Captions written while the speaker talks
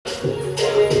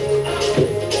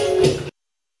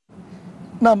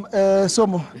Naam,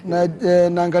 somo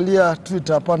naangalia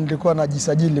Twitter hapa, nilikuwa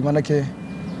najisajili manake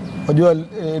unajua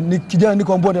ni kijana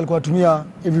niko Amboni alikuwa anatumia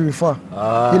hivi vifaa.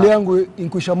 Ile yangu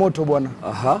inkwisha moto bwana.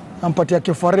 Nampatia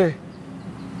kefare.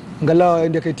 Angalau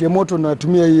aende kaitie moto na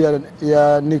natumia hii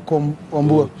ya niko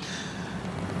Ambua.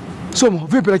 Somo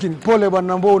vipi lakini pole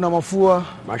bwana ambao una mafua.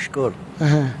 Nashukuru.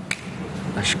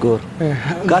 Nashukuru.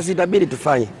 Kazi itabidi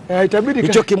tufanye. Itabidi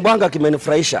hicho kimbwanga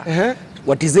kimenifurahisha.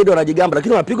 Watizedi wanajigamba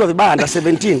lakini wanapigwa vibaya under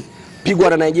 17. Pigwa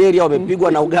na Nigeria,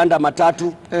 wamepigwa na Uganda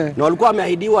matatu. Na walikuwa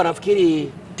wameahidiwa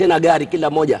nafikiri tena gari kila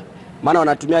moja. Maana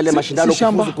wanatumia ile mashindano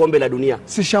kufuzu kombe la dunia.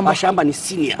 Si shamba. Shamba ni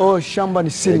senior. Oh, shamba ni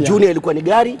senior. Junior ilikuwa ni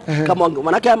gari kama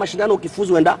maana yake mashindano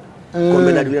ukifuzu enda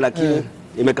kombe la dunia lakini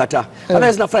imekataa.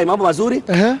 Hata zinafurahi mambo mazuri.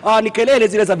 Ni kelele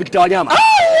zile za Victor Wanyama.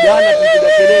 Jana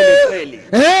tulipiga kelele kweli.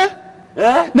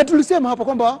 Na tulisema hapa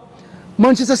kwamba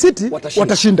Manchester City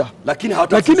watashinda.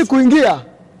 Lakini kuingia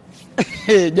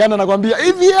jana nakwambia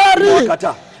hivi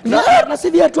wakata. Na si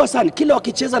viatu Hassan kila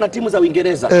wakicheza na timu za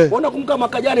Uingereza. Unaona kumbuka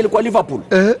mwaka jana ilikuwa Liverpool.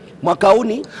 Mwaka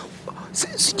huni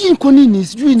sijui kwa nini,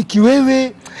 sijui ni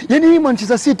kiwewe. Yaani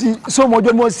Manchester City somo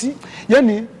unajua mosi.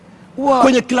 Yaani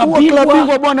kwenye klabu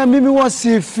bingwa bwana mimi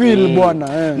wasi feel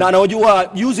bwana. Na unajua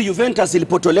juzi Juventus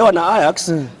ilipotolewa na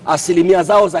Ajax asilimia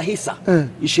zao za hisa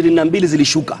 22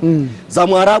 zilishuka. Za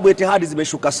Mwarabu Etihad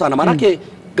zimeshuka sana. Maana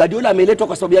Guardiola ameletwa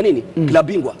kwa sababu ya nini? Klabu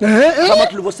bingwa. Kama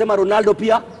tulivyosema Ronaldo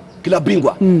pia klabu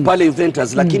bingwa pale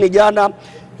Juventus lakini jana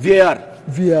VAR.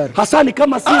 Hasani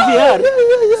kama si VAR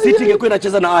City ingekuwa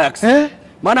inacheza na Ajax.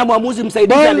 Maana mwamuzi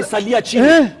msaidizi alisalia chini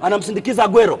anamsindikiza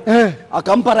Aguero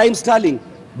akampa Raheem Sterling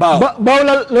bao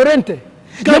la Lorente.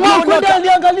 Jamaa kwenda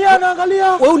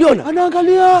anaangalia. Wewe uliona?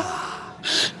 Anaangalia.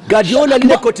 Guardiola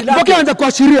lile koti lake. Mpaka anza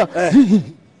kuashiria.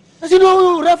 Sio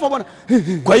huyu refa bwana.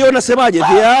 Kwa hiyo unasemaje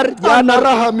VAR jana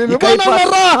raha mimi bwana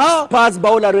raha. Pass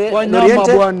bao la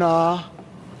Lorente bwana.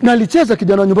 Na alicheza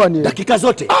kijana nyumbani dakika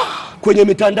zote. Kwenye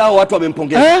mitandao watu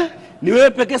wamempongeza. Ni wewe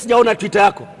pekee sijaona Twitter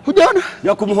yako. Hujaona?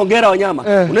 Ya kumhongera Wanyama.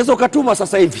 Unaweza ukatuma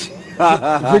sasa hivi.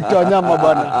 Victor Wanyama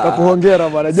bwana. Takuhongera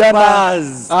bwana. Jana.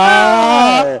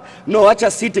 No,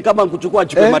 acha City kama nikuchukua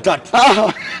chukue matatu.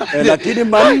 Lakini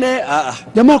manne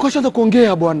jamaa kashaanza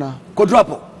kuongea bwana.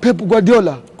 Quadruple. Pep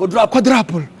Guardiola.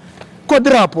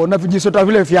 Quadruple na vijisota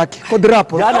vile vyake.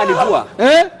 Quadruple. Jana alijua.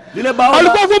 Lile bao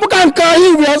alikuwa kumkanka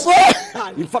hivi sasa.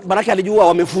 In fact baraka alijua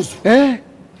wamefuzu.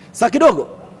 Sasa kidogo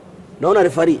naona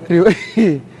referee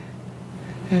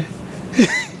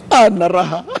ana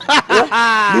raha.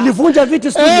 Nilivunja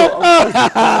viti studio.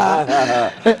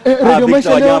 Radio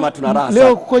Maisha Wanyama tuna raha.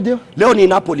 Leo kukoje? Leo ni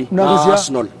Napoli na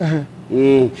Arsenal.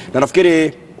 Na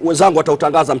nafikiri wenzangu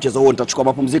watautangaza mchezo huo, nitachukua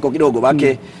mapumziko kidogo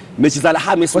baki mechi za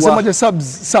Alhamis wasemaje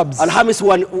subs. Alhamis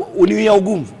uniwia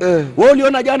ugumu. Wewe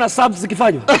uliona jana subs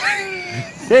zikifanywa?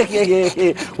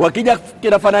 Wakija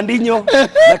kina Fernandinho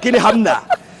lakini hamna.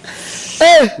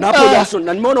 Na hapo Jackson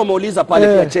na nimeona umeuliza pale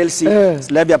pia Chelsea,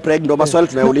 Slavia Prague ndo maswali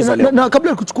tunayouliza leo. Na kabla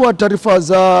ya kuchukua taarifa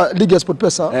za Ligi ya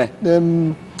SportPesa,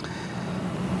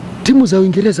 timu za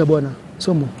Uingereza bwana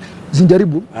somo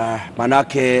zinjaribu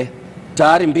manake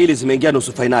tayari 2 zimeingia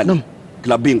nusu finali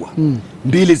klabu bingwa.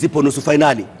 2 zipo nusu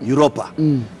finali Europa.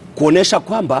 Kuonesha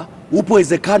kwamba upo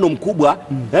uwezekano mkubwa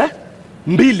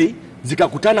 2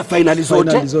 zikakutana finali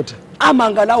zote ama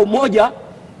angalau moja,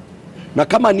 na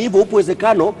kama ni hivyo upo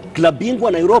uwezekano klabu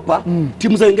bingwa na Europa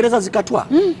timu za Uingereza zikatwa.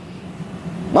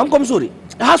 Mamko mzuri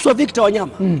haswa Victor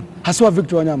Wanyama. Haswa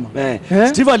Victor Wanyama.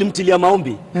 Steve alimtilia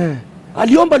maombi.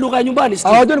 Aliomba lugha ya nyumbani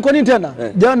Steve. Hawajui kwa nini tena?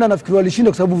 Jana nafikiri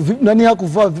walishinda kwa sababu nani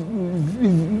hakuvaa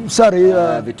sare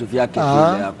ya vitu vyake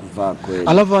vile hakuvaa kweli.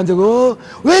 Alafu anze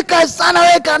weka sana,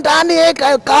 weka ndani,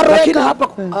 weka karo. Lakini hapa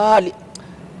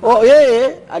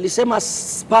yeye alisema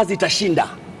Spurs itashinda.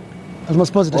 Lazima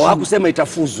Spurs itashinda. Hakusema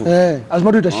itafuzu.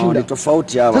 Lazima itashinda. Ni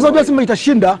tofauti hapo. Sasa unajua sema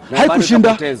itashinda,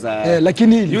 haikushinda.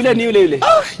 Lakini yule ni yule.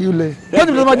 Yule. Kwa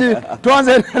mtazamaji,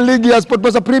 tuanze Ligi ya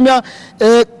SportPesa Premier.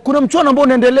 Kuna mchuano ambao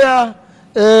unaendelea,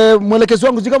 mwelekezi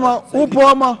wangu kama upo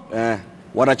ama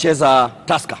wanacheza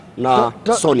Tusker na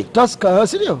Sony. Tusker,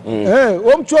 si ndio?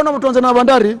 Wao mchuano tuanze na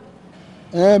Bandari.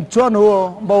 Mchuano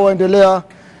huo ambao unaendelea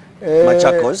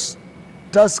Machakos,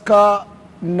 Tusker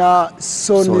na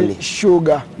Sony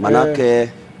Sugar. Manake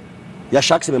ya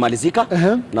Sharks imemalizika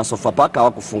na Sofapaka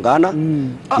hawakufungana.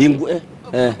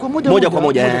 Moja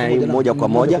kwa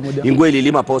moja. Ingwe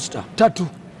ililima Posta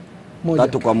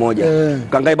 3-1.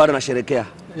 Kangai bado anasherekea.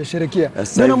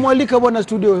 Ndio mwalika bwana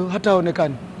studio hata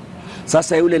haonekani.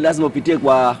 Sasa yule lazima upitie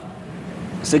kwa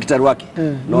secretary wake.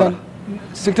 Nora.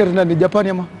 Secretary nani, Japani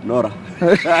ama? Nora.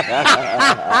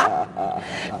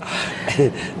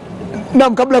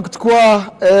 Naam, kabla kuchukua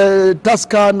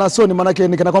Tusker na Sony manake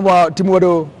nikana kwamba timu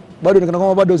bado bado ni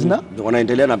kama bado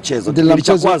wanaendelea na mchezo.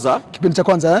 Kipindi cha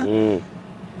kwanza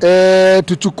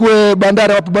tuchukue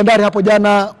Bandari. Bandari hapo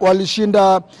jana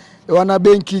walishinda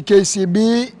wanabenki KCB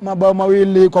mabao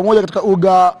 2-1 katika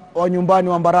uga wa nyumbani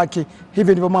wa Mbaraki.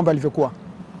 Hivi ndivyo mambo yalivyokuwa.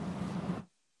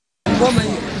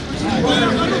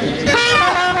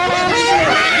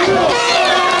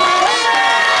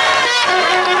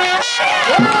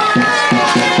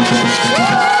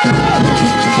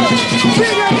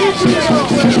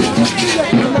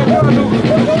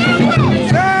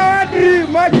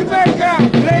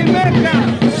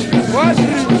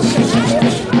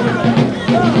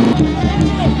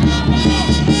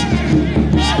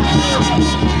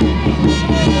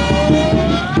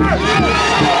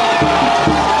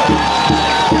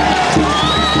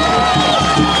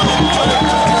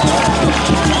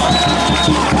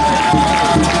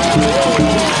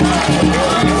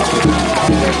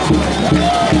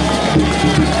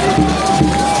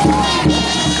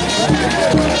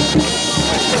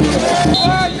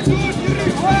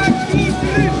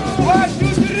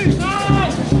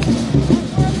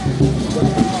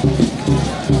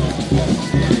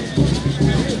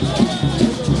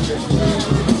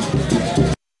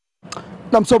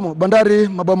 Na msomo Bandari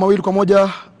mabao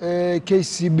 2-1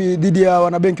 KCB dhidi ya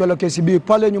wanabenki wale KCB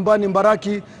pale nyumbani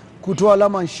Mbaraki. Kutoa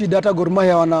alama shida, hata Gor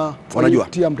Mahia wanajua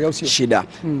shida.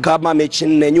 Kama mechi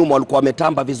 4 nyuma walikuwa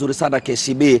wametamba vizuri sana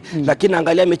KCB, lakini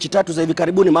angalia mechi 3 za hivi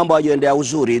karibuni mambo hayajaendea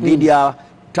uzuri. Dhidi ya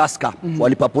Tusker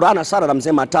walipapurana sana na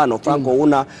mzee Matano Franco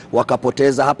una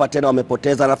wakapoteza, hapa tena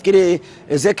wamepoteza. Nafikiri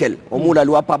Ezekiel Omula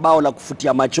aliwapa bao la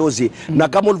kufutia machozi. Na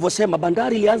kama ulivyosema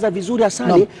Bandari ilianza vizuri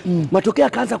Hasani, Matokea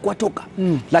kaanza kuwatoka.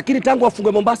 Lakini tangu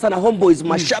wafunge Mombasa na Homeboys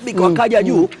mashabiki wakaja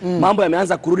juu, mambo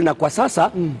yameanza kurudi, na kwa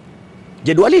sasa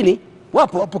jedwalini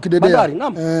wapo kidedea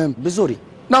Bandari. Vizuri.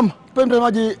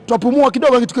 Mtazamaji, tupumua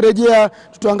kidogo, tukirejea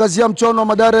tutaangazia mchuano wa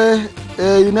Mathare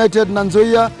United na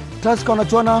Nzoia. Tusker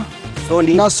wanachuana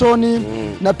na Sony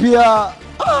na pia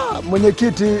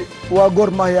mwenyekiti wa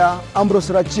Gor Mahia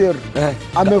Ambrose Rachir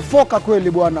amefoka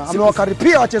kweli bwana,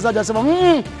 amewakaripia wachezaji, anasema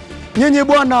nyinyi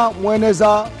bwana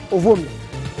mueneza uvumi.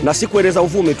 Na si kueleza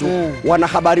uvumi tu,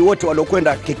 wanahabari wote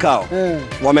waliokwenda kikao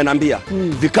wamenambia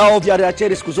vikao vya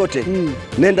Rachir siku zote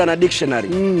nenda na dictionary.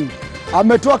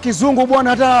 Ametoa kizungu bwana,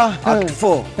 hata Act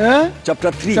 4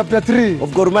 Chapter 3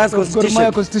 of Gor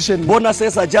Mahia Constitution.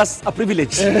 Bonuses are just a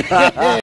privilege.